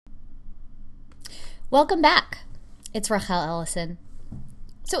Welcome back. It's Rachel Ellison.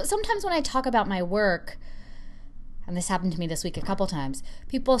 So sometimes when I talk about my work, and this happened to me this week a couple times,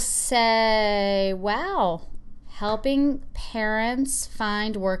 people say, wow, helping parents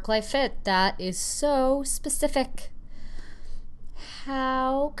find work-life fit. That is so specific.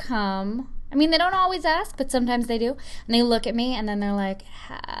 How come? I mean, they don't always ask, but sometimes they do. And they look at me and then they're like,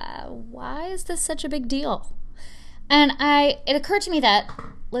 why is this such a big deal? And it occurred to me that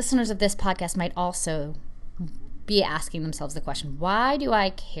listeners of this podcast might also be asking themselves the question, why do I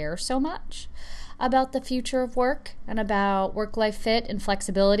care so much about the future of work and about work-life fit and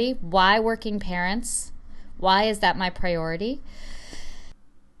flexibility? Why working parents? Why is that my priority?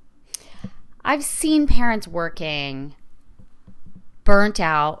 I've seen parents working burnt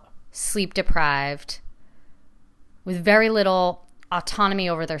out, sleep deprived, with very little autonomy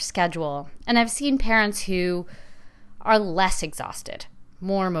over their schedule. And I've seen parents who are less exhausted,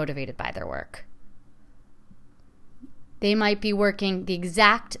 more motivated by their work. They might be working the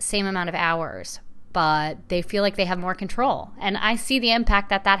exact same amount of hours, but they feel like they have more control. And I see the impact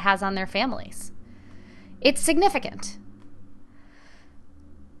that that has on their families. It's significant.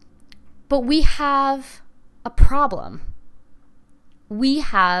 But we have a problem. We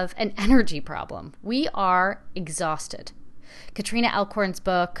have an energy problem. We are exhausted. Katrina Elkhorn's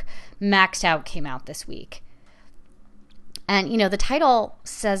book, Maxed Out, came out this week. And, the title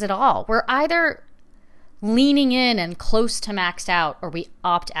says it all. We're either leaning in and close to maxed out, or we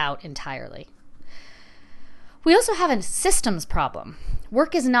opt out entirely. We also have a systems problem.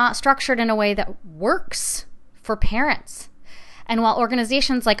 Work is not structured in a way that works for parents. And while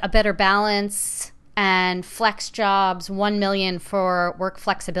organizations like A Better Balance and Flex Jobs 1 million for work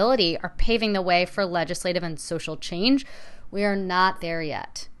flexibility are paving the way for legislative and social change, we are not there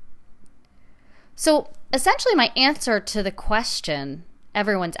yet. So essentially my answer to the question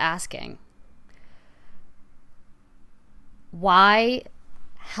everyone's asking, why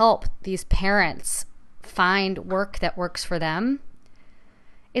help these parents find work that works for them,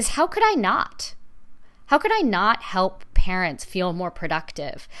 is how could I not? How could I not help parents feel more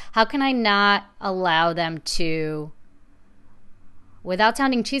productive? How can I not allow them to, without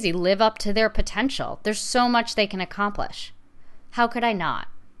sounding cheesy, live up to their potential? There's so much they can accomplish. How could I not?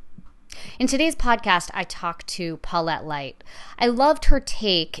 In today's podcast, I talked to Paulette. I loved her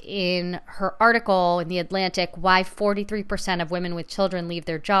take in her article in The Atlantic, Why 43% of Women with Children Leave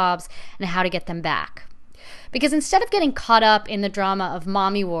Their Jobs and How to Get Them Back. Because instead of getting caught up in the drama of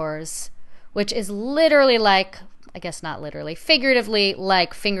mommy wars, which is literally like, I guess not literally, figuratively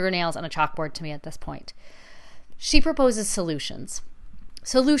like fingernails on a chalkboard to me at this point, she proposes solutions.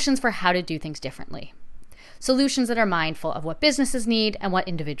 Solutions for how to do things differently. Solutions that are mindful of what businesses need and what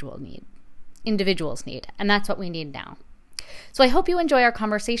individuals need. And that's what we need now. So I hope you enjoy our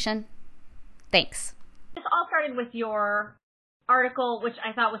conversation. Thanks. This all started with your article, which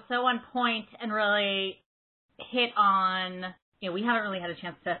I thought was so on point and really hit on, we haven't really had a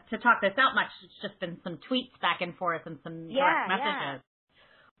chance to talk this out much. It's just been some tweets back and forth and some direct messages.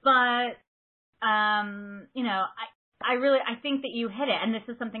 But, I think that you hit it. And this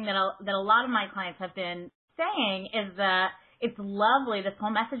is something that a lot of my clients have been saying, is that it's lovely. This whole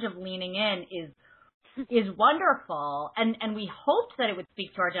message of leaning in is wonderful. And we hoped that it would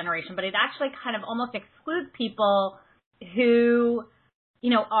speak to our generation, but it actually kind of almost excludes people who,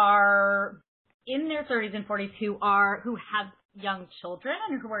 are in their 30s and 40s who have young children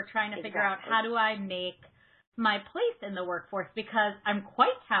and who are trying to figure out, how do I make my place in the workforce? Because I'm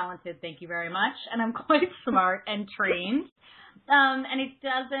quite talented, thank you very much, and I'm quite smart and trained. And it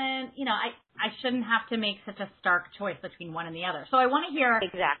doesn't, I shouldn't have to make such a stark choice between one and the other. So I want to hear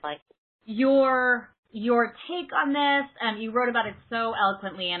your take on this. You wrote about it so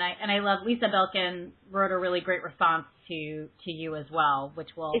eloquently, and I love Lisa Belkin wrote a really great response to you as well, which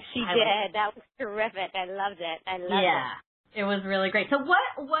will she did. That was terrific. I loved it. Yeah, it was really great. So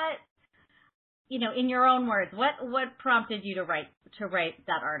what in your own words, what prompted you to write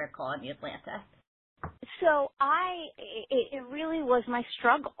that article in The Atlantic? So it really was my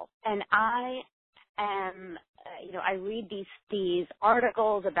struggle, and I am, I read these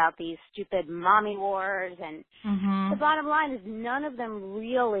articles about these stupid mommy wars, and the bottom line is none of them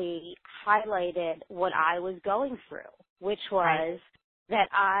really highlighted what I was going through, which was that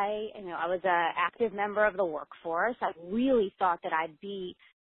I was an active member of the workforce. I really thought that I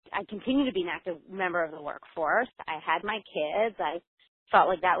continue to be an active member of the workforce. I had my kids. I felt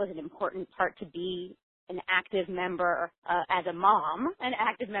like that was an important part to be an active member as a mom, an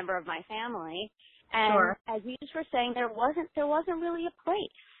active member of my family. And as you just were saying, there wasn't really a place.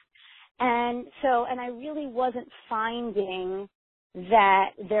 And I really wasn't finding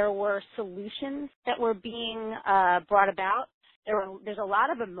that there were solutions that were being brought about. There's a lot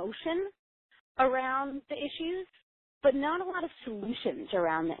of emotion around the issues, but not a lot of solutions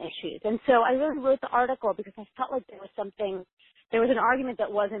around the issues. And so I really wrote the article because I felt like there was an argument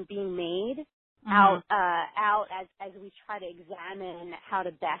that wasn't being made out as we try to examine how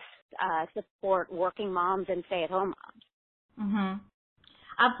to best support working moms and stay-at-home moms. Mm-hmm.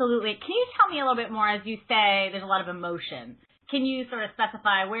 Absolutely. Can you tell me a little bit more, as you say, there's a lot of emotion. Can you sort of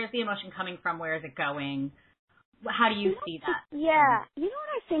specify where's the emotion coming from? Where is it going? How do you see that? Yeah. You know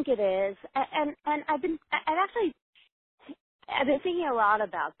what I think it is? And I've been thinking a lot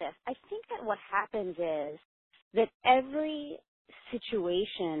about this. I think that what happens is that every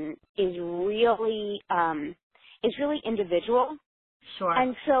situation is really individual. Sure.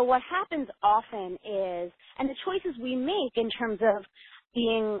 And so what happens often is, and the choices we make in terms of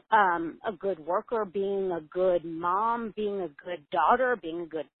being a good worker, being a good mom, being a good daughter, being a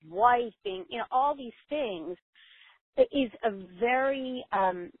good wife, being, all these things, is a very,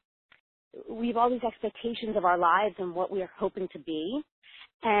 we have all these expectations of our lives and what we are hoping to be.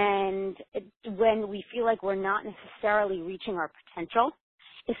 And when we feel like we're not necessarily reaching our potential,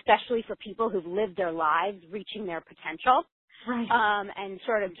 especially for people who've lived their lives reaching their potential, right. And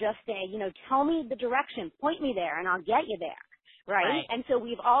sort of just say, tell me the direction, point me there, and I'll get you there, right? And so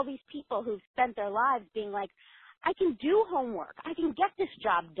we have all these people who've spent their lives being like, I can do homework, I can get this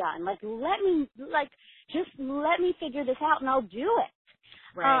job done, just let me figure this out and I'll do it.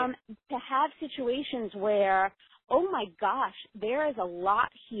 Right. To have situations where, oh my gosh, there is a lot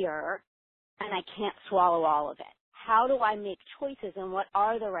here and I can't swallow all of it. How do I make choices and what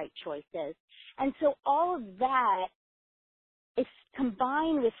are the right choices? And so all of that is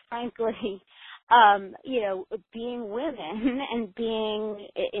combined with, frankly, being women and being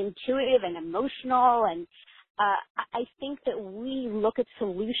intuitive and emotional. And I think that we look at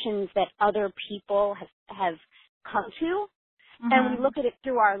solutions that other people have come to, and we look at it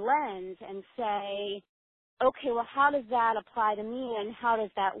through our lens and say, okay, well, how does that apply to me, and how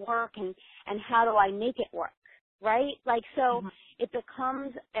does that work, and how do I make it work, right? It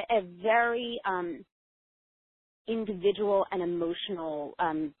becomes a very individual and emotional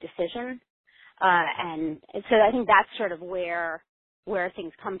decision, and so I think that's sort of where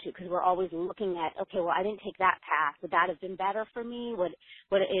things come to, because we're always looking at, okay, well, I didn't take that path. Would that have been better for me? Would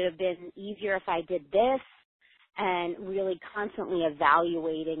it have been easier if I did this? And really constantly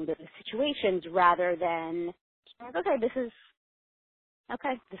evaluating the situations rather than, okay, this is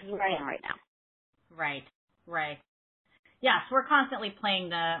where I am right now. Right. Yes, we're constantly playing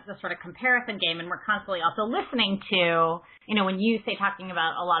the sort of comparison game, and we're constantly also listening to, when you say talking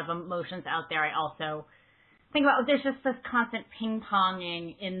about a lot of emotions out there, I also think about there's just this constant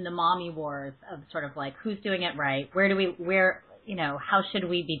ping-ponging in the mommy wars of sort of like, who's doing it right? How should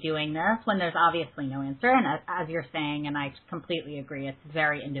we be doing this when there's obviously no answer? And as you're saying, and I completely agree, it's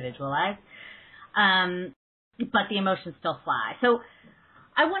very individualized. But the emotions still fly. So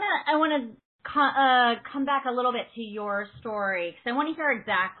I want to come back a little bit to your story, because I want to hear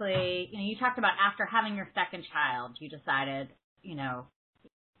exactly, you talked about after having your second child, you decided,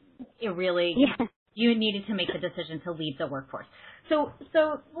 it really, you needed to make the decision to leave the workforce. So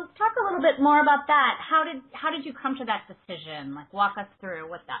let's talk a little bit more about that. How did you come to that decision? Like, walk us through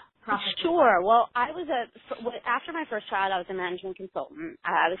what that process was. Sure. Well, after my first child, I was a management consultant.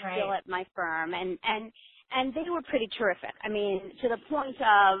 I was still at my firm, and they were pretty terrific. I mean, to the point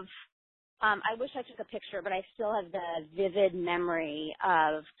of, I wish I took a picture, but I still have the vivid memory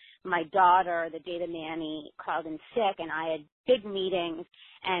of my daughter, the day the nanny called in sick, and I had big meetings,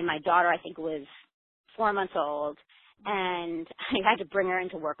 and my daughter, I think, was 4 months old, and I had to bring her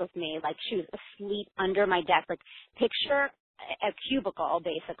into work with me. Like, she was asleep under my desk. Like, picture a cubicle,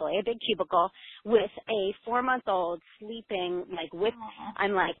 basically, a big cubicle with a 4-month-old sleeping, like, with,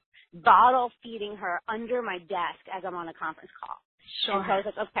 I'm like bottle feeding her under my desk as I'm on a conference call. Sure. And so I was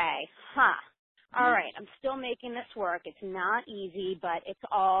like, okay, all right, I'm still making this work. It's not easy, but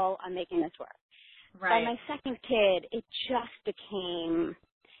I'm making this work. Right. By my second kid, it just became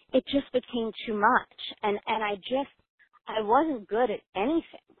too much. And I wasn't good at anything.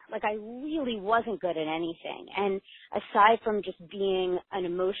 Like, I really wasn't good at anything. And aside from just being an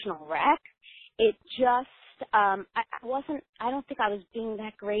emotional wreck, it just, I don't think I was being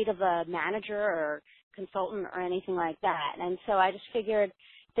that great of a manager or consultant or anything like that. And so I just figured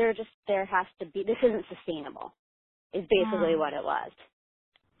there has to be, this isn't sustainable, is basically what it was.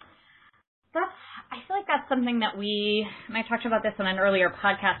 I feel like that's something that and I talked about this on an earlier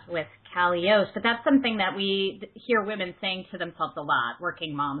podcast with Callie Yost, but that's something that we hear women saying to themselves a lot,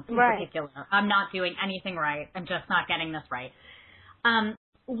 working moms in particular. I'm not doing anything right. I'm just not getting this right.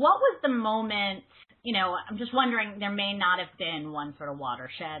 What was the moment, I'm just wondering, there may not have been one sort of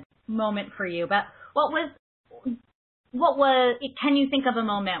watershed moment for you, but can you think of a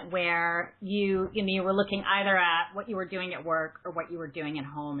moment where you were looking either at what you were doing at work or what you were doing at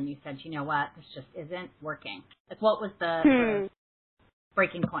home and you said, you know what, this just isn't working? Like, what was the sort of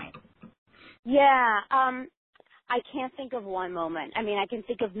breaking point? Yeah, I can't think of one moment. I mean, I can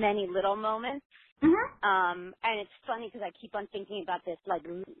think of many little moments. And it's funny because I keep on thinking about this, like,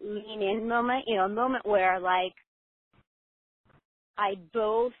 lean in moment, a moment where, like, I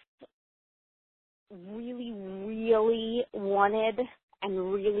both really, really wanted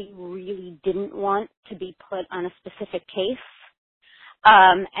and really, really didn't want to be put on a specific case.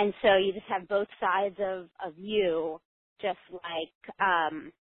 And so you just have both sides of you just like,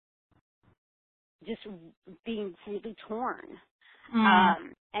 just being really torn.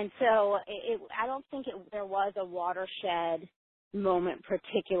 And so I don't think there was a watershed moment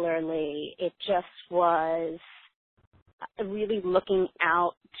particularly. It just was really looking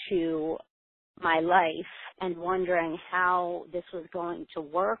out to my life and wondering how this was going to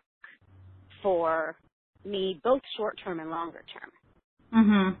work for me, both short term and longer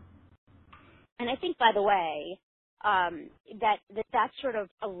term. And I think, by the way, that's sort of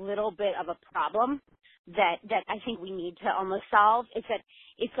a little bit of a problem that I think we need to almost solve. Is that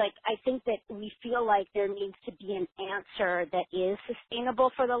it's like, I think that we feel like there needs to be an answer that is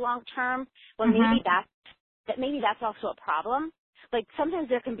sustainable for the long term. Well, maybe that's also a problem. Like, sometimes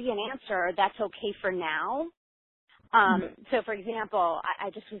there can be an answer that's okay for now. So, for example, I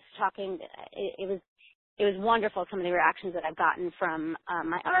just was talking. It was wonderful, some of the reactions that I've gotten from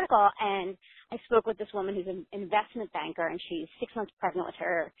my article. And I spoke with this woman who's an investment banker, and she's 6 months pregnant with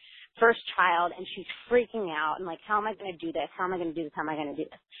her first child, and she's freaking out and like, how am I going to do this? How am I going to do this? How am I going to do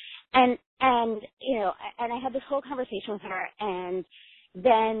this? And I had this whole conversation with her, and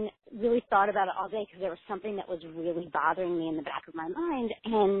then really thought about it all day because there was something that was really bothering me in the back of my mind.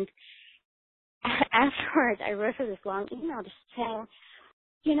 And afterwards, I wrote her this long email just saying,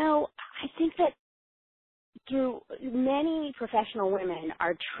 I think that through many professional women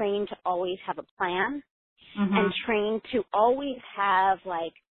are trained to always have a plan and trained to always have,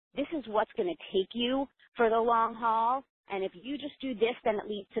 like, this is what's going to take you for the long haul. And if you just do this, then it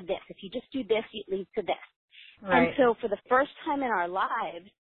leads to this. If you just do this, it leads to this. Right. And so for the first time in our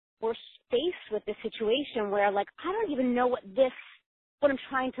lives, we're faced with this situation where, like, I don't even know what I'm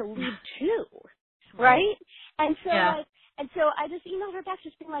trying to lead to, right? And so, I just emailed her back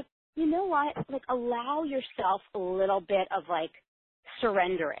just being like, you know what, like, allow yourself a little bit of, like,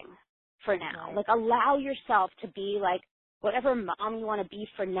 surrendering for now. Right. Like, allow yourself to be, like, whatever mom you want to be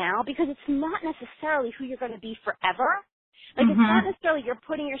for now, because it's not necessarily who you're going to be forever. Like, it's not necessarily you're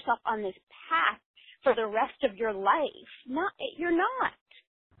putting yourself on this path for the rest of your life. You're not.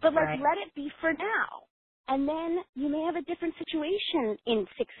 But, like, let it be for now. And then you may have a different situation in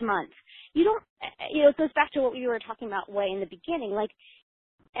 6 months. You don't, it goes back to what we were talking about way in the beginning. Like,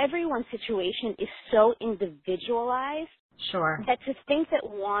 everyone's situation is so individualized. Sure. That to think that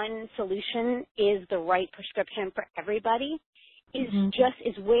one solution is the right prescription for everybody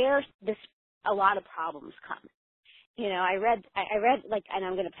is where a lot of problems come. I read like, and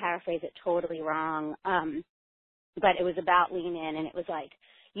I'm going to paraphrase it totally wrong, but it was about lean in, and it was like,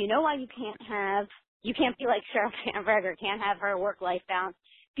 you know why you can't be like Sheryl Sandberg or can't have her work-life balance?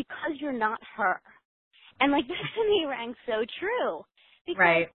 Because you're not her. And, like, that to me rang so true.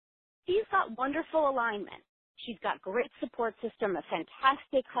 Because she's got wonderful alignment. She's got great support system, a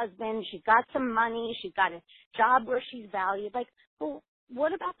fantastic husband. She's got some money. She's got a job where she's valued. Like, well,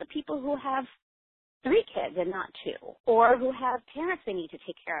 what about the people who have 3 kids and not 2, or who have parents they need to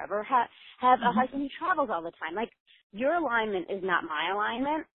take care of, or have a husband who travels all the time? Like, your alignment is not my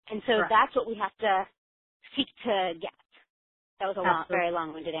alignment, and so that's what we have to seek to get. That was a very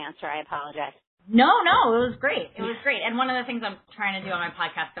long-winded answer. I apologize. No, it was great. It was great. And one of the things I'm trying to do on my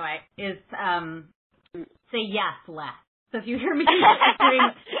podcast is say yes less. So if you hear me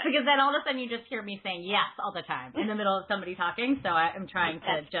because then all of a sudden you just hear me saying yes all the time in the middle of somebody talking. So I'm trying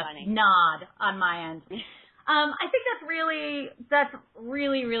to nod on my end. I think that's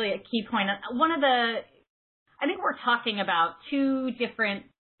really, really a key point. I think we're talking about 2 different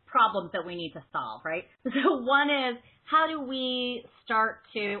problems that we need to solve, right? So one is, how do we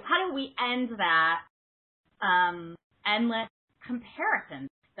end that endless comparison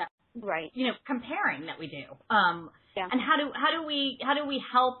that comparing that we do? And how do we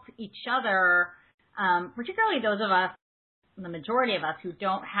help each other, particularly those of us, the majority of us who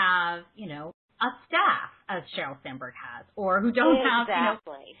don't have, a staff as Sheryl Sandberg has, or who don't have,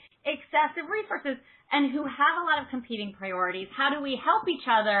 excessive resources, and who have a lot of competing priorities. How do we help each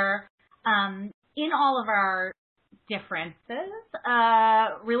other in all of our differences?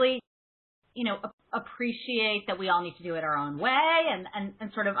 Really, appreciate that we all need to do it our own way,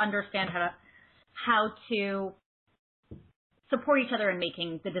 and sort of understand how to support each other in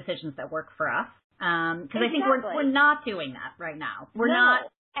making the decisions that work for us. Because I think we're not doing that right now. We're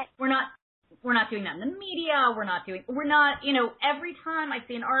not doing that in the media. We're not, every time I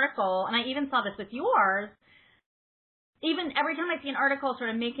see an article, and I even saw this with yours, even every time I see an article sort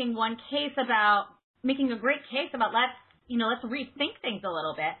of making a great case about let's rethink things a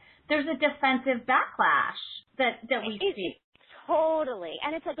little bit, there's a defensive backlash that we see. Totally.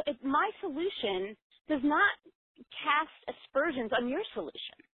 And it's like, my solution does not cast aspersions on your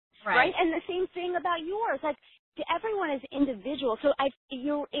solution. Right? And the same thing about yours. Like, everyone is individual. So I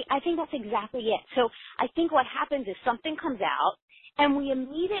think that's exactly it. So I think what happens is something comes out and we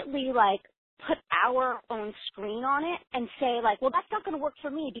immediately put our own screen on it and say well, that's not going to work for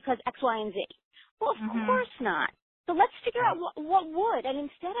me because X, Y, and Z. Well, of course not. So let's figure out what would. And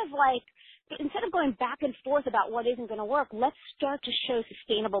instead of going back and forth about what isn't going to work, let's start to show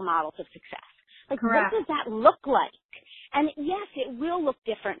sustainable models of success. What does that look like? And yes, it will look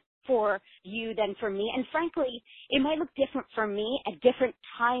different for you than for me. And frankly, it might look different for me at different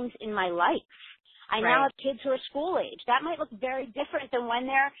times in my life. I now have kids who are school age. That might look very different than when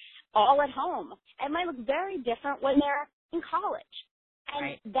they're all at home. It might look very different when they're in college.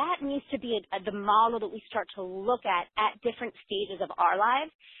 And that needs to be the model that we start to look at different stages of our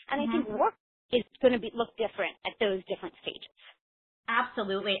lives. And I think work is going to look different at those different stages.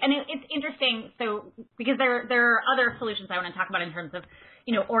 Absolutely. And it's interesting, so because there are other solutions I want to talk about in terms of,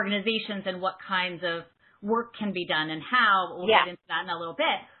 organizations and what kinds of work can be done and how. We'll get into that in a little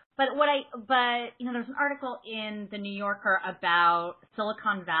bit. But there's an article in the New Yorker about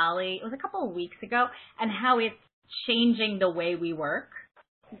Silicon Valley. It was a couple of weeks ago, and how it's changing the way we work,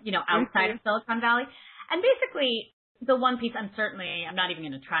 outside of Silicon Valley. And basically, the one piece, I'm not even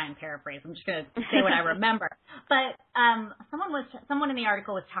going to try and paraphrase. I'm just going to say what I remember. But someone in the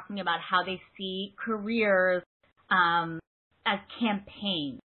article was talking about how they see careers as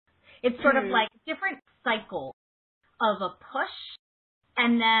campaigns. It's sort of like different cycles of a push,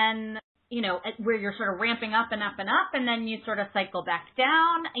 and then where you're sort of ramping up and up and up, and then you sort of cycle back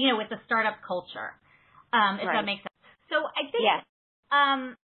down. With the startup culture, if that makes sense. So I think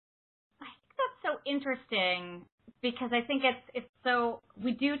that's so interesting. Because I think it's so,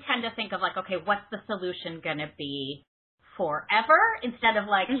 we do tend to think of okay, what's the solution going to be forever? Instead of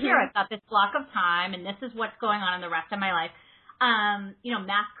here, I've got this block of time and this is what's going on in the rest of my life.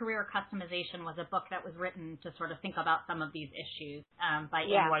 Mass Career Customization was a book that was written to sort of think about some of these issues by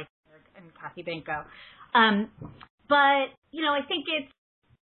Ian Weisberg and Kathy Benko. But, I think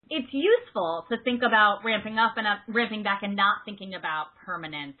it's useful to think about ramping up and ramping back and not thinking about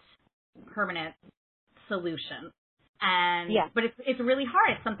permanent solutions. But it's really hard.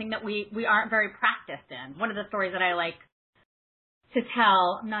 It's something that we aren't very practiced in. One of the stories that I like to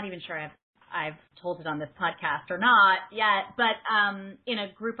tell, I'm not even sure I've told it on this podcast or not yet, but in a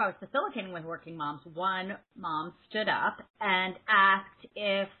group I was facilitating with working moms, one mom stood up and asked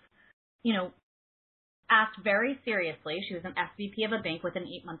very seriously. She was an SVP of a bank with an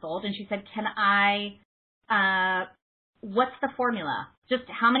 8-month-old, and she said, what's the formula? Just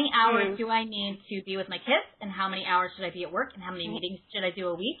how many hours do I need to be with my kids, and how many hours should I be at work, and how many meetings should I do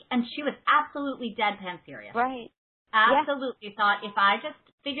a week? And she was absolutely deadpan serious. Right. Absolutely thought, if I just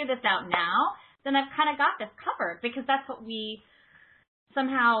figure this out now, then I've kind of got this covered, because that's what we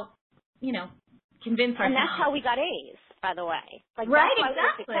somehow, convince ourselves. And that's how we got A's, by the way.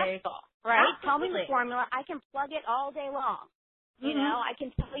 Exactly. Right? Absolutely. Tell me the formula. I can plug it all day long. I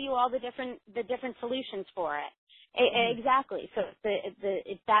can tell you all the different solutions for it. Exactly. So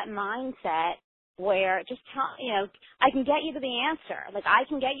it's that mindset where just I can get you to the answer. I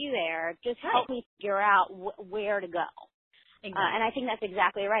can get you there. Just help me figure out where to go. Exactly. And I think that's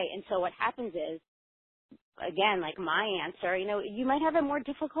exactly right. And so what happens is, again, my answer, you might have a more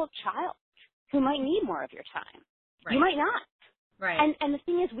difficult child who might need more of your time. Right. You might not. Right. And the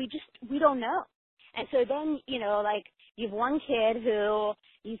thing is, we don't know. And so then, you've one kid who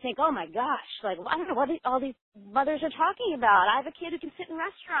you think, oh my gosh, I don't know what all these mothers are talking about. I have a kid who can sit in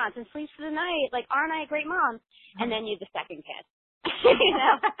restaurants and sleeps through the night. Aren't I a great mom? And then you have the second kid.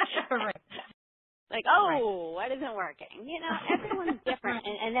 Right. What isn't working? Everyone's different.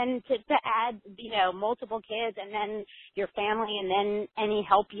 And then to add, multiple kids and then your family and then any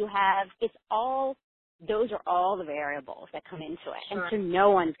help you have, those are all the variables that come into it. Sure. And so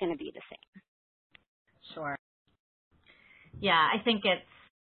no one's going to be the same. Sure. Yeah, I think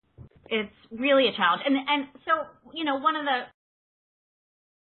it's really a challenge. And so, one of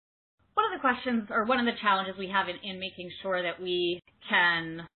the questions, or one of the challenges we have in making sure that we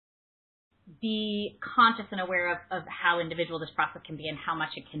can be conscious and aware of how individual this process can be and how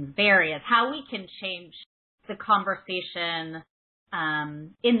much it can vary is how we can change the conversation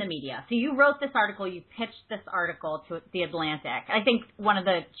in the media. So you wrote this article, you pitched this article to The Atlantic. I think one of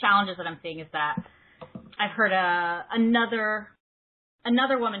the challenges that I'm seeing is that I've heard another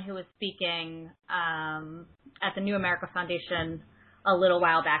woman who was speaking at the New America Foundation a little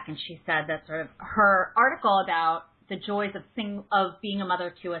while back, and she said that sort of her article about the joys of being a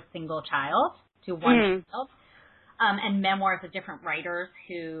mother to a single child, to one child, and memoirs of different writers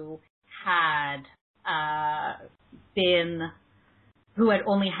who had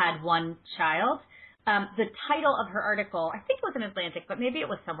only had one child. The title of her article, I think it was in Atlantic, but maybe it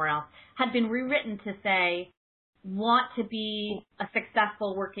was somewhere else, had been rewritten to say, "Want to be a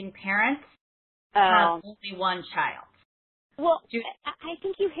successful working parent? Have only one child." Well, I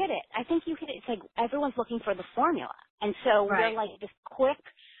think you hit it. It's like everyone's looking for the formula. And so we're like this quick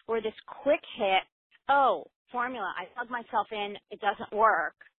hit, formula. I plug myself in, it doesn't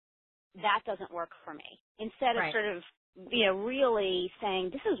work. That doesn't work for me. Instead of sort of, really saying,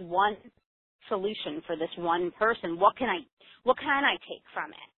 this is one solution for this one person. What can I take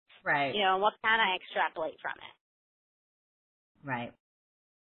from it? Right. What can I extrapolate from it? Right.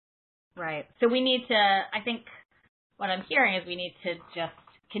 Right. So we need to, I think what I'm hearing is we need to just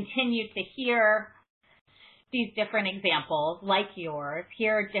continue to hear these different examples like yours,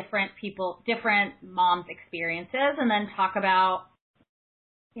 hear different moms' experiences, and then talk about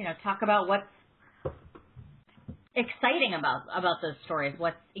what's exciting about those stories,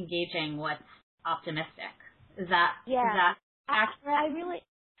 what's engaging, what's optimistic. Is that accurate?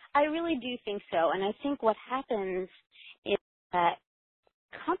 I really do think so. And I think what happens is that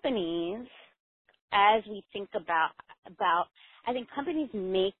companies, as we think about, I think companies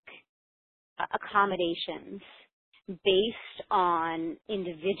make accommodations based on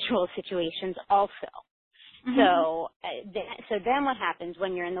individual situations also. Mm-hmm. So then what happens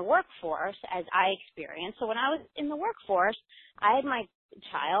when you're in the workforce, as I experienced? So when I was in the workforce, I had my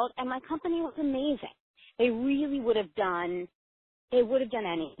child, and my company was amazing. They really would have done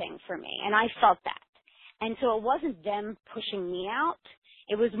anything for me, and I felt that. And so it wasn't them pushing me out.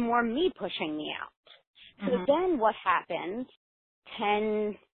 It was more me pushing me out. So then what happens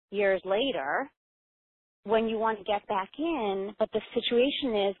 10 years later when you want to get back in, but the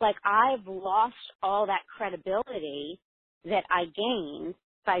situation is like I've lost all that credibility that I gained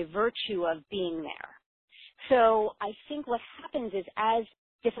by virtue of being there. So I think what happens is as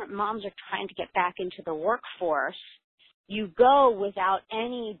different moms are trying to get back into the workforce, you go without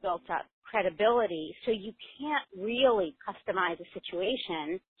any built-up credibility, so you can't really customize a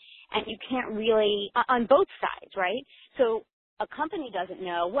situation, and you can't really, on both sides, right? So a company doesn't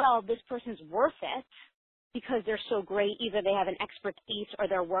know, well, this person's worth it because they're so great. Either they have an expertise or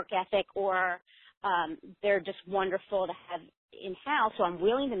their work ethic, or they're just wonderful to have in-house, so I'm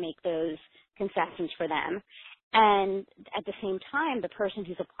willing to make those concessions for them. And at the same time, the person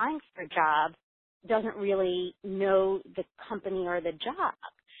who's applying for a job doesn't really know the company or the job.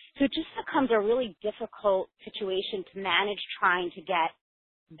 So it just becomes a really difficult situation to manage trying to get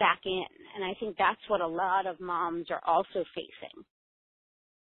back in. And I think that's what a lot of moms are also facing.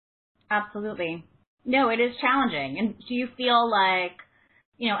 Absolutely. No, it is challenging. And do you feel like,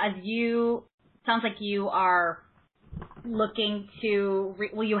 sounds like you are looking to,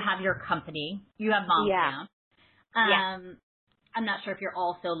 you have your company, you have Mom Camp. I'm not sure if you're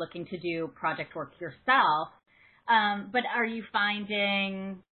also looking to do project work yourself, but are you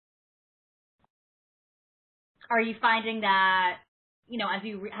finding that,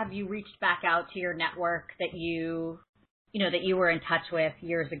 have you reached back out to your network that you were in touch with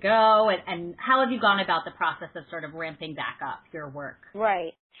years ago, and how have you gone about the process of sort of ramping back up your work?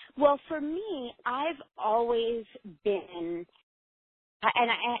 Right. Well, for me, I've always been,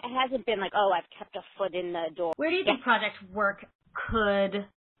 it hasn't been like, I've kept a foot in the door. Where do you think project work could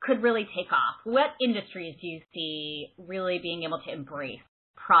really take off? What industries do you see really being able to embrace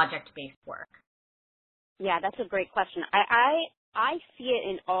project-based work? Yeah, that's a great question. I see it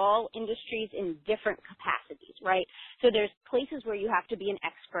in all industries in different capacities, right? So there's places where you have to be an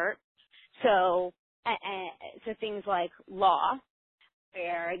expert. So things like law,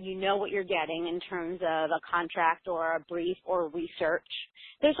 where you know what you're getting in terms of a contract or a brief or research.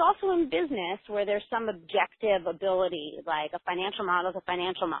 There's also in business where there's some objective ability, like a financial model is a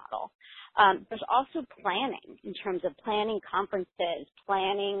financial model. There's also planning in terms of planning conferences,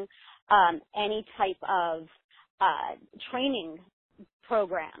 planning any type of training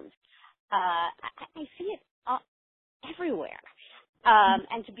programs. I see it everywhere.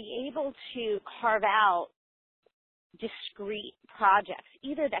 And to be able to carve out discrete projects,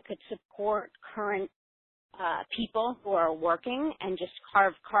 either that could support current people who are working and just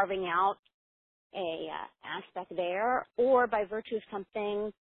carving out a aspect there, or by virtue of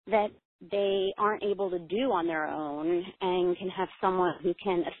something that they aren't able to do on their own and can have someone who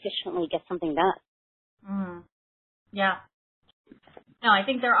can efficiently get something done. Mm. Yeah. No, I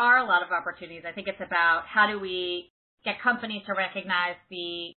think there are a lot of opportunities. I think it's about how do we get companies to recognize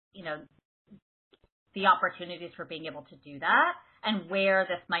the opportunities for being able to do that and where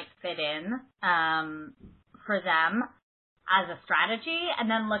this might fit in for them as a strategy, and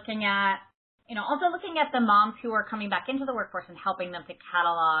then looking at the moms who are coming back into the workforce and helping them to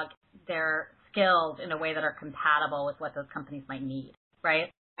catalog their skills in a way that are compatible with what those companies might need,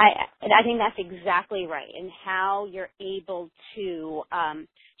 right? I think that's exactly right, and how you're able to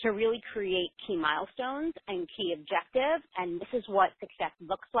really create key milestones and key objectives, and this is what success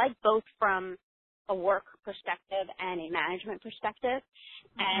looks like, both from a work perspective and a management perspective.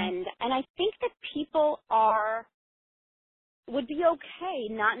 Mm-hmm. And I think that people would be okay,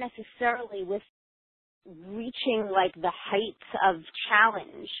 not necessarily with reaching like the heights of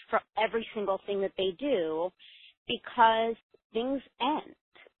challenge for every single thing that they do, because things end.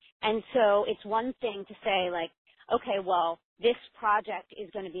 And so it's one thing to say like, okay, well, this project is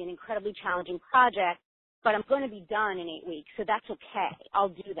going to be an incredibly challenging project, but I'm going to be done in 8 weeks, so that's okay. I'll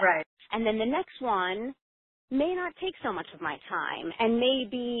do that. Right. And then the next one may not take so much of my time and may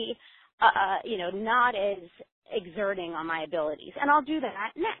be, not as exerting on my abilities, and I'll do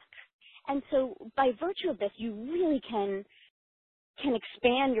that next. And so by virtue of this, you really can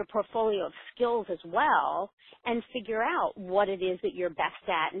expand your portfolio of skills as well and figure out what it is that you're best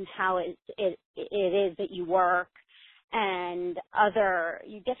at and how it is that you work, and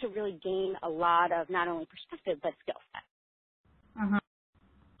you get to really gain a lot of not only perspective but skill set. Mm-hmm.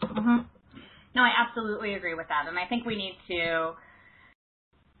 Mm-hmm. No, I absolutely agree with that. And I think we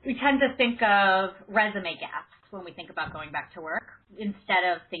tend to think of resume gaps when we think about going back to work, instead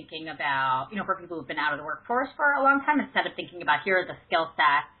of thinking about, for people who've been out of the workforce for a long time, instead of thinking about, here are the skill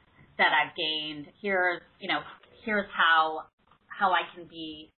sets that I've gained, here's how I can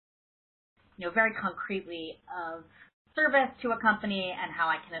be, very concretely of service to a company and how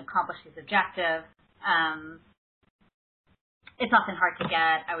I can accomplish these objectives. It's often hard to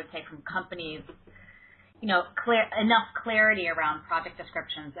get, I would say, from companies, enough clarity around project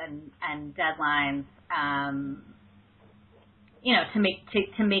descriptions and deadlines, to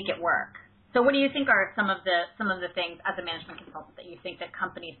make it work. So what do you think are some of the things as a management consultant that you think that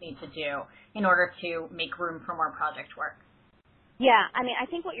companies need to do in order to make room for more project work? Yeah, I mean, I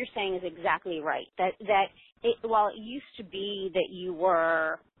think what you're saying is exactly right. While it used to be that you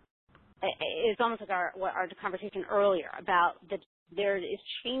were, it's almost like our conversation earlier about that there is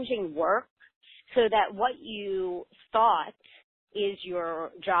changing work, so that what you thought is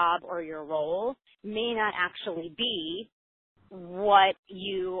your job or your role may not actually be what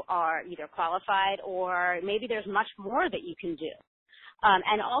you are either qualified, or maybe there's much more that you can do.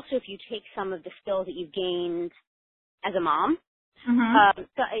 And also, if you take some of the skills that you've gained as a mom,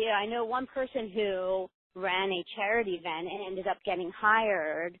 mm-hmm. I know one person who ran a charity event and ended up getting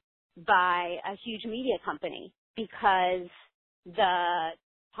hired by a huge media company because the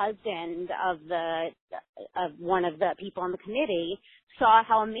husband of one of the people on the committee saw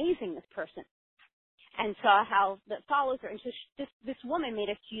how amazing this person and saw how that follows her. And so this woman made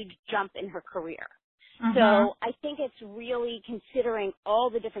a huge jump in her career. Mm-hmm. So I think it's really considering all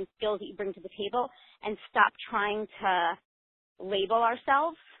the different skills that you bring to the table and stop trying to label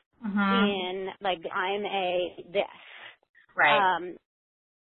ourselves mm-hmm. in like, I'm a this. Right.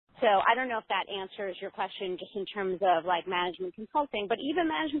 So I don't know if that answers your question just in terms of like management consulting, but even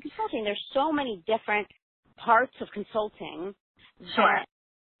management consulting, there's so many different parts of consulting. Sure.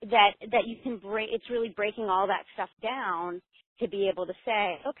 That you can break. It's really breaking all that stuff down to be able to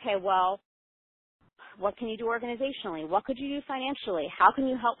say, okay, well, what can you do organizationally? What could you do financially? How can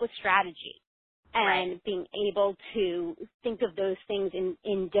you help with strategy? And right. being able to think of those things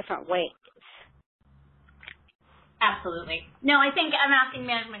in different ways. Absolutely. No, I think I'm asking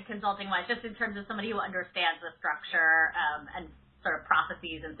management consulting wise, just in terms of somebody who understands the structure and sort of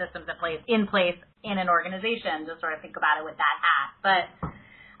processes and systems in place in an organization, to sort of think about it with that hat. But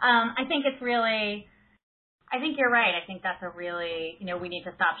I think you're right. I think that's a really, we need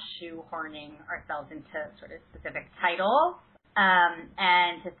to stop shoehorning ourselves into sort of specific titles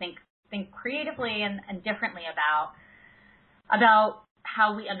and to think creatively and differently about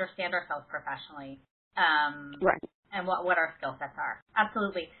how we understand ourselves professionally, Right. and what our skill sets are.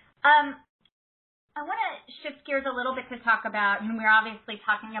 Absolutely. I want to shift gears a little bit to talk about, and we're obviously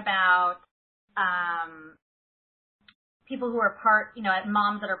talking about people who are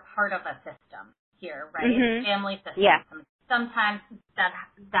moms that are part of a system here, right? Mm-hmm. Family system. Yeah. Sometimes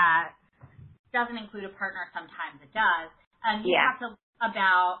that doesn't include a partner. Sometimes it does. And you talked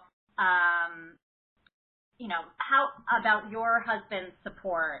about, how about your husband's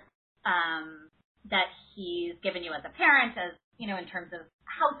support that he's given you as a parent, as in terms of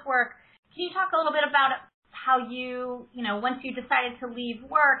housework. Can you talk a little bit about how you, once you decided to leave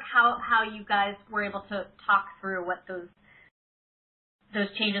work, how you guys were able to talk through what those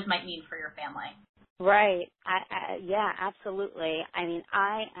changes might mean for your family? Right. Yeah, absolutely. I mean,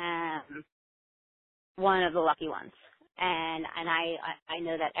 I am one of the lucky ones. And I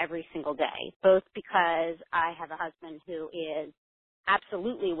know that every single day, both because I have a husband who is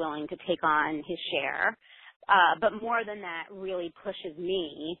absolutely willing to take on his share, but more than that, really pushes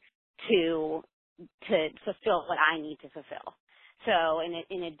me to fulfill what I need to fulfill. So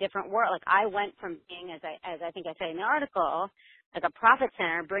in a different world, like I went from being, as I think I say in the article, like a profit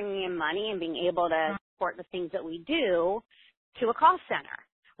center, bringing in money and being able to support the things that we do, to a cost center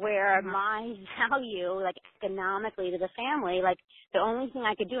where my value, like economically to the family, like the only thing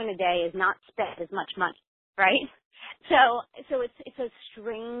I could do in a day is not spend as much money, right? So it's a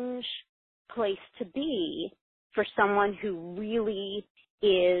strange place to be for someone who really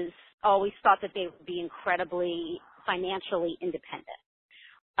is always thought that they would be incredibly financially independent.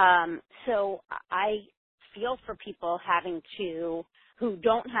 So I feel for people who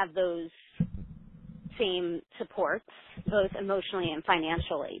don't have those same supports, both emotionally and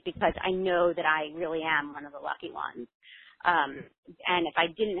financially, because I know that I really am one of the lucky ones. And if I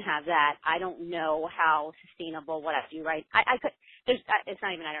didn't have that, I don't know how sustainable what I do, right? I could, it's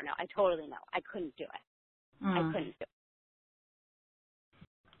not even, I don't know. I totally know. I couldn't do it. I couldn't do it.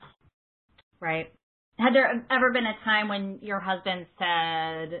 Right. Had there ever been a time when your husband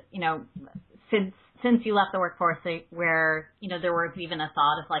said, since you left the workforce, where, there was even a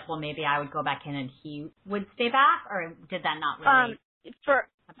thought of like, well, maybe I would go back in and he would stay back, or did that not really?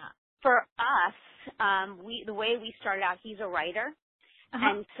 For us, the way we started out, he's a writer.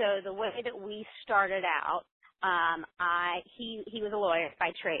 And so the way that we started out, he was a lawyer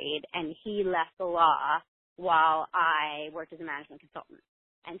by trade, and he left the law while I worked as a management consultant.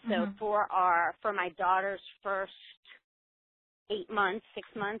 And so for my daughter's first 6 months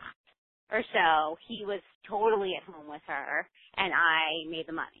or so, he was totally at home with her, and I made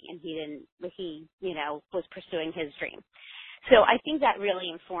the money, and he was pursuing his dream. So I think that really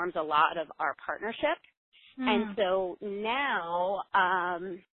informs a lot of our partnership. And so now,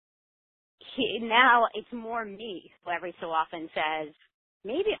 now it's more me who every so often says,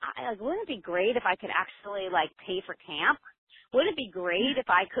 maybe wouldn't it be great if I could actually pay for camp? Wouldn't it be great if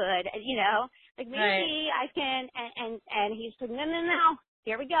I could, maybe I can, and he's like, no,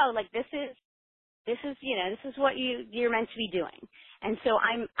 here we go. This is what you're meant to be doing. And so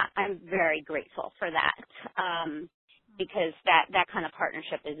I'm very grateful for that, because that kind of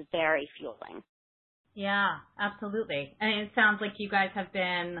partnership is very fueling. Yeah, absolutely. And it sounds like you guys have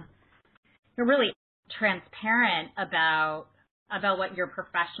been really transparent about what your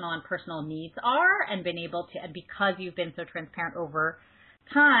professional and personal needs are, and been able to, and because you've been so transparent over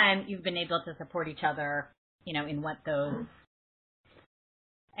time, you've been able to support each other, in what those,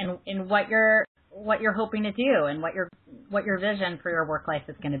 and in what you're hoping to do, and what your vision for your work life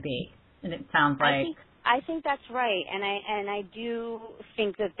is going to be. And it sounds like I think that's right, and I do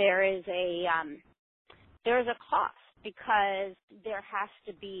think that there is a cost, because there has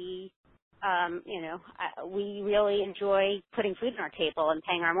to be. We really enjoy putting food on our table and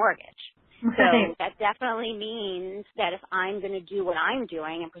paying our mortgage. So that definitely means that if I'm going to do what I'm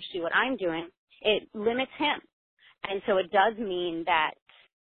doing and pursue what I'm doing, it limits him. And so it does mean that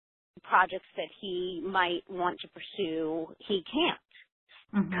projects that he might want to pursue, he can't,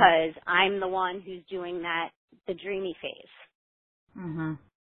 because I'm the one who's doing the dreamy phase. And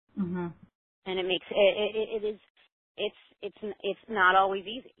it makes it's not always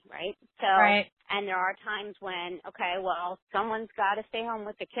easy, right? So, and there are times when, okay, well, someone's got to stay home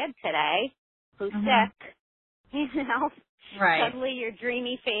with the kid today who's sick, Suddenly your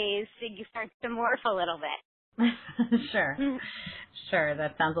dreamy phase, you start to morph a little bit. Sure.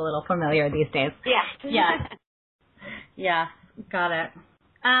 That sounds a little familiar these days. Yeah. Yeah. Got it.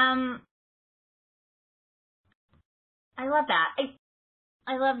 I love that.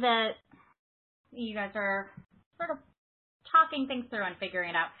 I love that you guys are sort of talking things through and figuring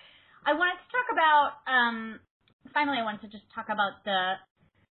it out. I wanted to talk about finally, I wanted to just talk about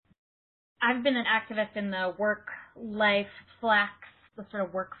I've been an activist in the work-life flex, the sort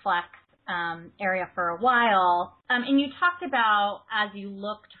of work flex area for a while. And you talked about, as you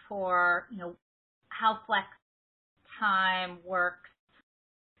looked for, how flex time works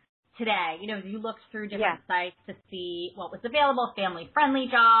today, as you looked through different sites to see what was available, family-friendly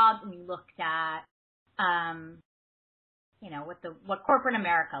jobs, and you looked at, what corporate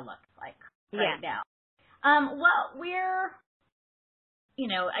America looks like right now. Well,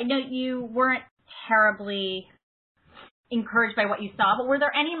 I know you weren't terribly encouraged by what you saw, but were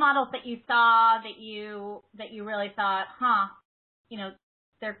there any models that you saw that you really thought,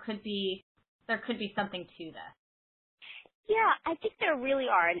 there could be something to this? Yeah, I think there really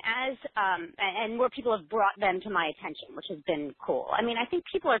are, and and more people have brought them to my attention, which has been cool. I mean, I think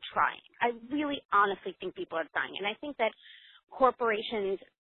people are trying. I really honestly think people are trying, and I think that corporations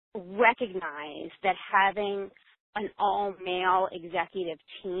recognize that having an all-male executive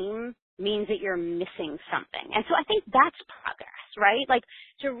team means that you're missing something. And so I think that's progress, right? Like,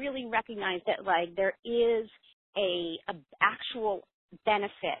 to really recognize that, like, there is a actual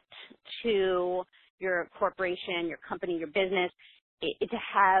benefit to your corporation, your company, your business, to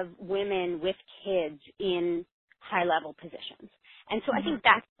have women with kids in high-level positions. And so I think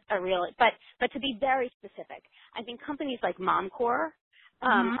that's a real, but to be very specific, I think companies like MomCore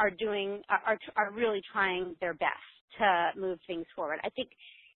are really trying their best to move things forward. I think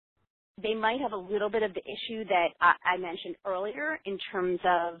they might have a little bit of the issue that I mentioned earlier in terms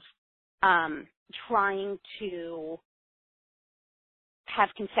of trying to have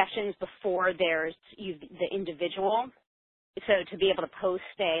concessions before there's the individual. So to be able to post,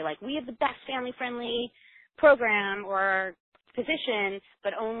 say, like, we have the best family-friendly program or position,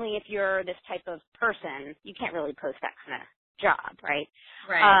 but only if you're this type of person. You can't really post that kind of job, right?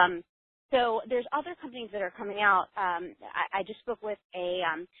 Right. So there's other companies that are coming out. I just spoke with a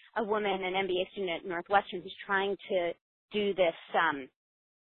woman, an MBA student at Northwestern, who's trying to do this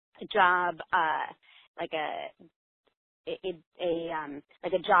job, like a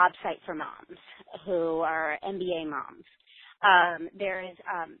job site for moms who are MBA moms. There is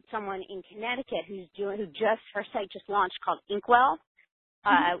someone in Connecticut her site just launched called Inkwell,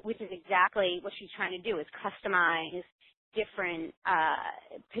 which is exactly what she's trying to do, is customize different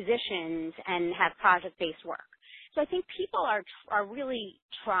positions and have project-based work. So I think people are really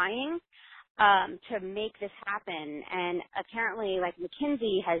trying to make this happen. And apparently, like,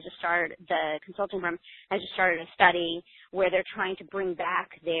 McKinsey has just started, the consulting firm has just started a study where they're trying to bring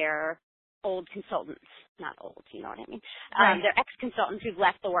back their old consultants, not old, you know what I mean? Right. Their ex-consultants who've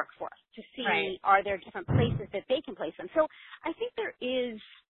left the workforce to see are there different places that they can place them. So I think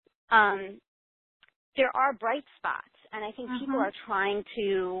there are bright spots, and I think people are trying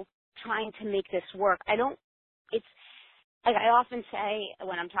to make this work. It's like I often say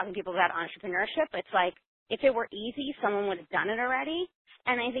when I'm talking to people about entrepreneurship, it's like, if it were easy, someone would have done it already.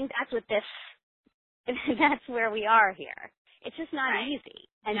 And I think that's that's where we are here. It's just not easy.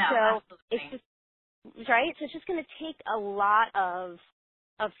 And absolutely. It's just, right? So it's just going to take a lot of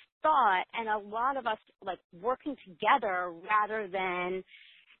thought and a lot of us, like, working together rather than,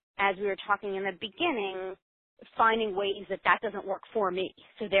 as we were talking in the beginning, finding ways that doesn't work for me,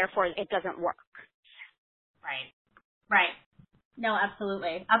 so therefore it doesn't work. Right. No,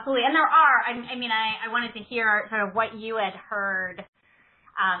 absolutely. Absolutely. And there are, I wanted to hear sort of what you had heard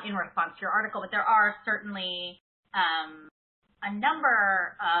in response to your article, but there are certainly a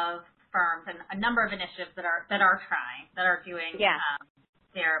number of firms and a number of initiatives that are doing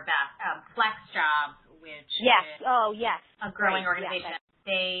their best. Flex Jobs, which is a growing organization.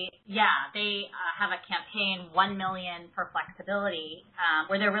 They have a campaign, 1 million for flexibility,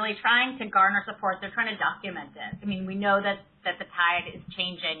 where they're really trying to garner support. They're trying to document it. I mean, we know that the tide is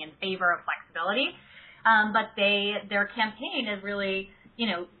changing in favor of flexibility, but their campaign is really,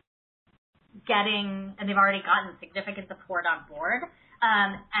 and they've already gotten significant support on board,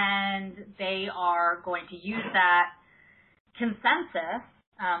 and they are going to use that consensus,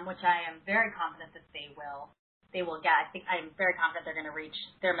 which I am very confident that they will get. I'm very confident they're going to reach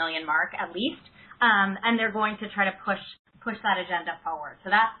their 1 million mark at least, and they're going to try to push that agenda forward.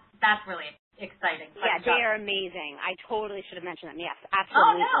 So that's really exciting. Yeah, they are amazing. I totally should have mentioned them. Yes,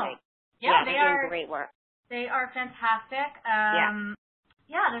 absolutely. Oh, no. Yeah, they are doing great work. They are fantastic.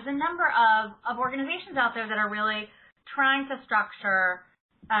 There's a number of organizations out there that are really trying to structure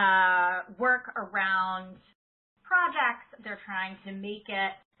work around projects. They're trying to make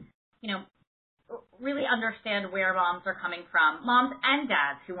it, really understand where moms are coming from, moms and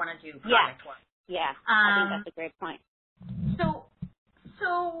dads who want to do project work. Yeah, I think that's a great point. So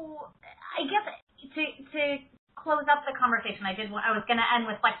I guess to close up the conversation, I was going to end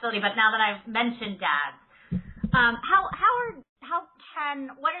with flexibility, but now that I've mentioned dads,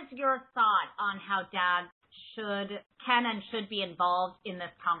 what is your thought on how dads can and should be involved in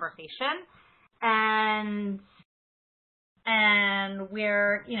this conversation, and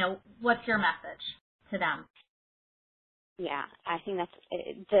where, what's your message to them? Yeah, I think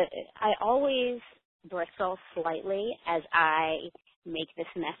I always bristle slightly as I make this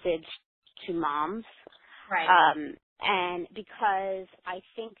message to moms. Right. And because I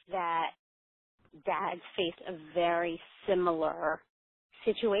think that dads face a very similar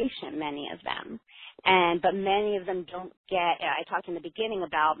situation, many of them. But many of them don't I talked in the beginning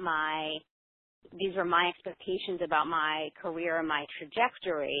about these were my expectations about my career and my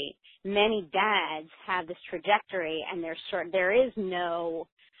trajectory. Many dads have this trajectory, and there is no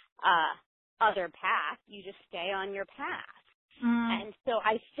other path. You just stay on your path. And so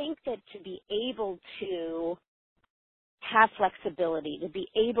I think that to be able to have flexibility, to be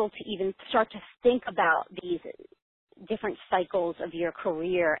able to even start to think about these different cycles of your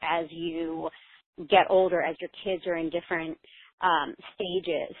career as you get older, as your kids are in different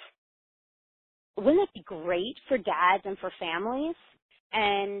stages, wouldn't it be great for dads and for families?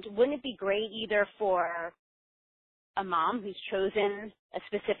 And wouldn't it be great either for a mom who's chosen a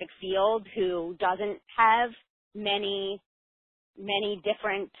specific field, who doesn't have many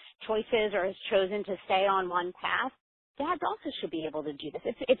different choices, or has chosen to stay on one path? Dads also should be able to do this.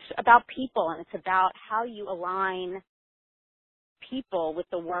 It's about people, and it's about how you align people with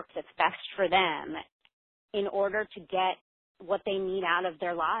the work that's best for them in order to get what they need out of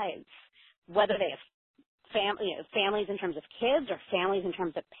their lives, whether they have families in terms of kids, or families in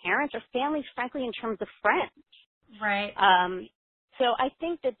terms of parents, or families, frankly, in terms of friends. Right. So I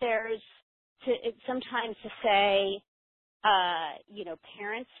think that sometimes to say,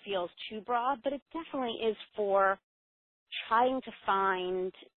 parents feels too broad, but it definitely is for trying to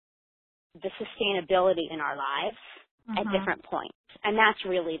find the sustainability in our lives at different points. And that's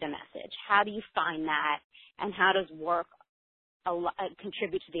really the message. How do you find that, and how does work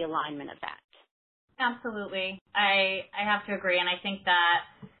contribute to the alignment of that? Absolutely. I have to agree. And I think that,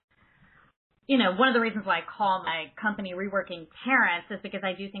 one of the reasons why I call my company Reworking Parents is because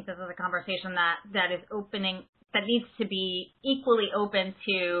I do think this is a conversation that is opening, that needs to be equally open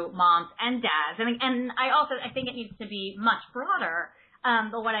to moms and dads. And I think it needs to be much broader.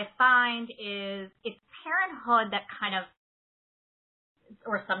 But what I find is it's parenthood that kind of,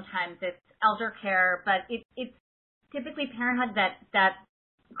 or sometimes it's elder care, but it's typically parenthood that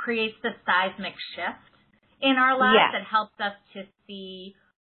creates the seismic shift in our lives, that helps us to see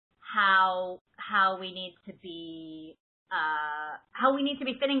how we need to be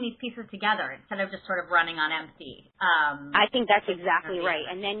fitting these pieces together instead of just sort of running on empty. I think that's exactly right.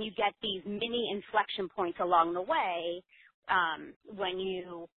 And then you get these mini inflection points along the way when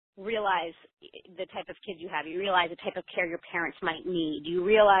you realize the type of kids you have. You realize the type of care your parents might need. You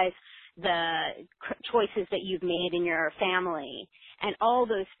realize the choices that you've made in your family. And all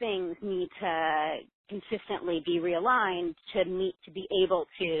those things need to consistently be realigned to be able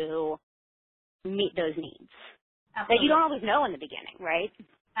to meet those needs. Absolutely. That you don't always know in the beginning, right?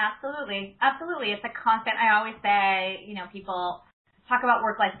 Absolutely. Absolutely. It's a constant. I always say, people talk about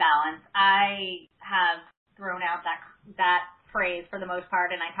work-life balance. I have thrown out that phrase for the most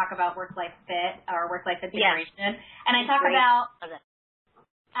part, and I talk about work-life fit or work-life integration. Yeah. And I talk about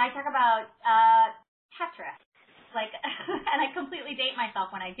Tetris. And I completely date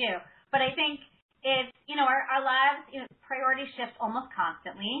myself when I do. But I think it's, our lives, priorities shift almost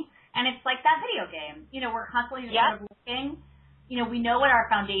constantly. And it's like that video game. We're constantly sort of looking. We know what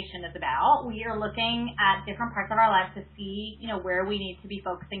our foundation is about. We are looking at different parts of our lives to see, where we need to be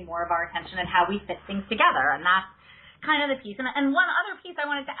focusing more of our attention and how we fit things together. And that's kind of the piece. And one other piece I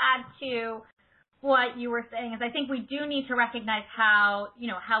wanted to add to what you were saying is I think we do need to recognize how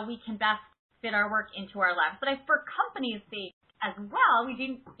we can best fit our work into our lives. But for companies' sake as well, we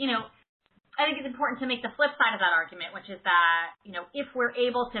do, I think it's important to make the flip side of that argument, which is that, if we're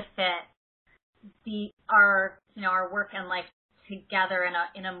able to fit our work and life together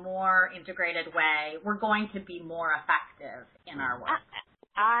in a more integrated way, we're going to be more effective in our work.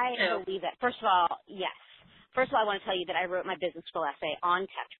 I believe that. First of all, yes. First of all, I want to tell you that I wrote my business school essay on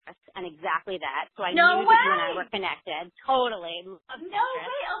Tetris and exactly that. So I knew that you and I were connected. Totally. No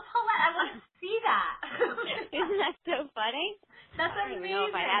way. Oh, Paulette, I want to see that. Isn't that so funny? That's amazing. I don't even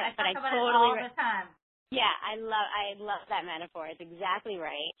know if I have it, but I talk about totally it all the time. Yeah, I love that metaphor. It's exactly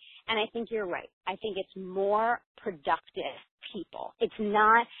right. And I think you're right. I think it's more productive people. It's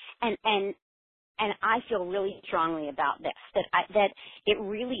not, and And I feel really strongly about this, that it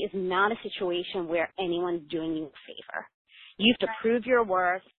really is not a situation where anyone's doing you a favor. You have to prove your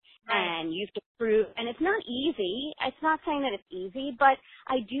worth, and you have to prove, and it's not easy. It's not saying that it's easy, but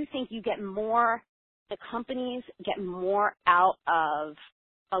I do think you get more, the companies get more out of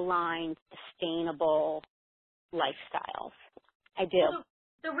aligned, sustainable lifestyles. I do. Well,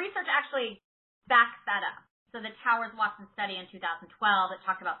 the research actually backs that up. So the Towers-Watson study in 2012 that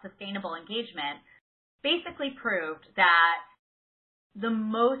talked about sustainable engagement basically proved that the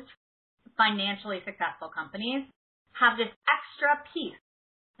most financially successful companies have this extra piece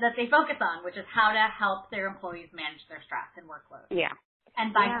that they focus on, which is how to help their employees manage their stress and workload. Yeah.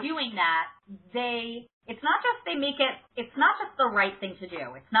 And by doing that, it's not just the right thing to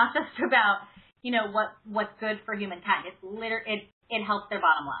do. It's not just about, what's good for humankind. It helps their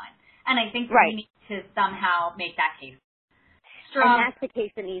bottom line. And I think we need to somehow make that case strong. And that's the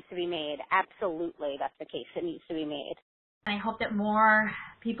case that needs to be made. Absolutely, that's the case that needs to be made. And I hope that more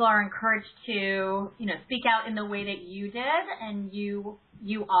people are encouraged to, speak out in the way that you did and you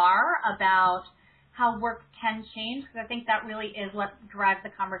are about how work can change, because I think that really is what drives the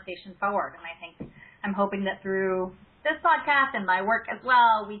conversation forward. And I think I'm hoping that through this podcast and my work as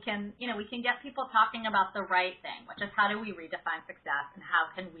well, we can get people talking about the right thing, which is how do we redefine success and how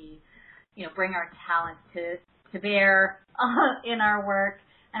can we, bring our talents to bear in our work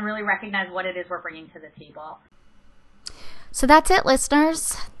and really recognize what it is we're bringing to the table. So that's it,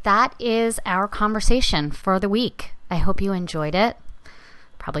 listeners. That is our conversation for the week. I hope you enjoyed it.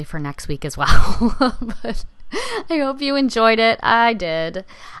 Probably for next week as well. But I hope you enjoyed it. I did.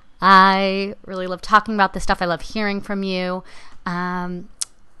 I really love talking about this stuff. I love hearing from you.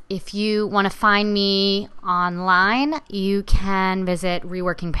 If you want to find me online, you can visit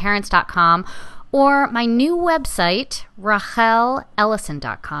reworkingparents.com or my new website,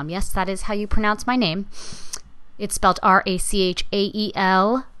 RachelEllison.com. Yes, that is how you pronounce my name. It's spelled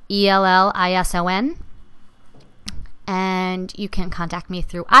RachelEllison. And you can contact me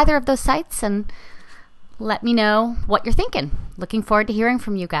through either of those sites and let me know what you're thinking. Looking forward to hearing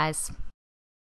from you guys.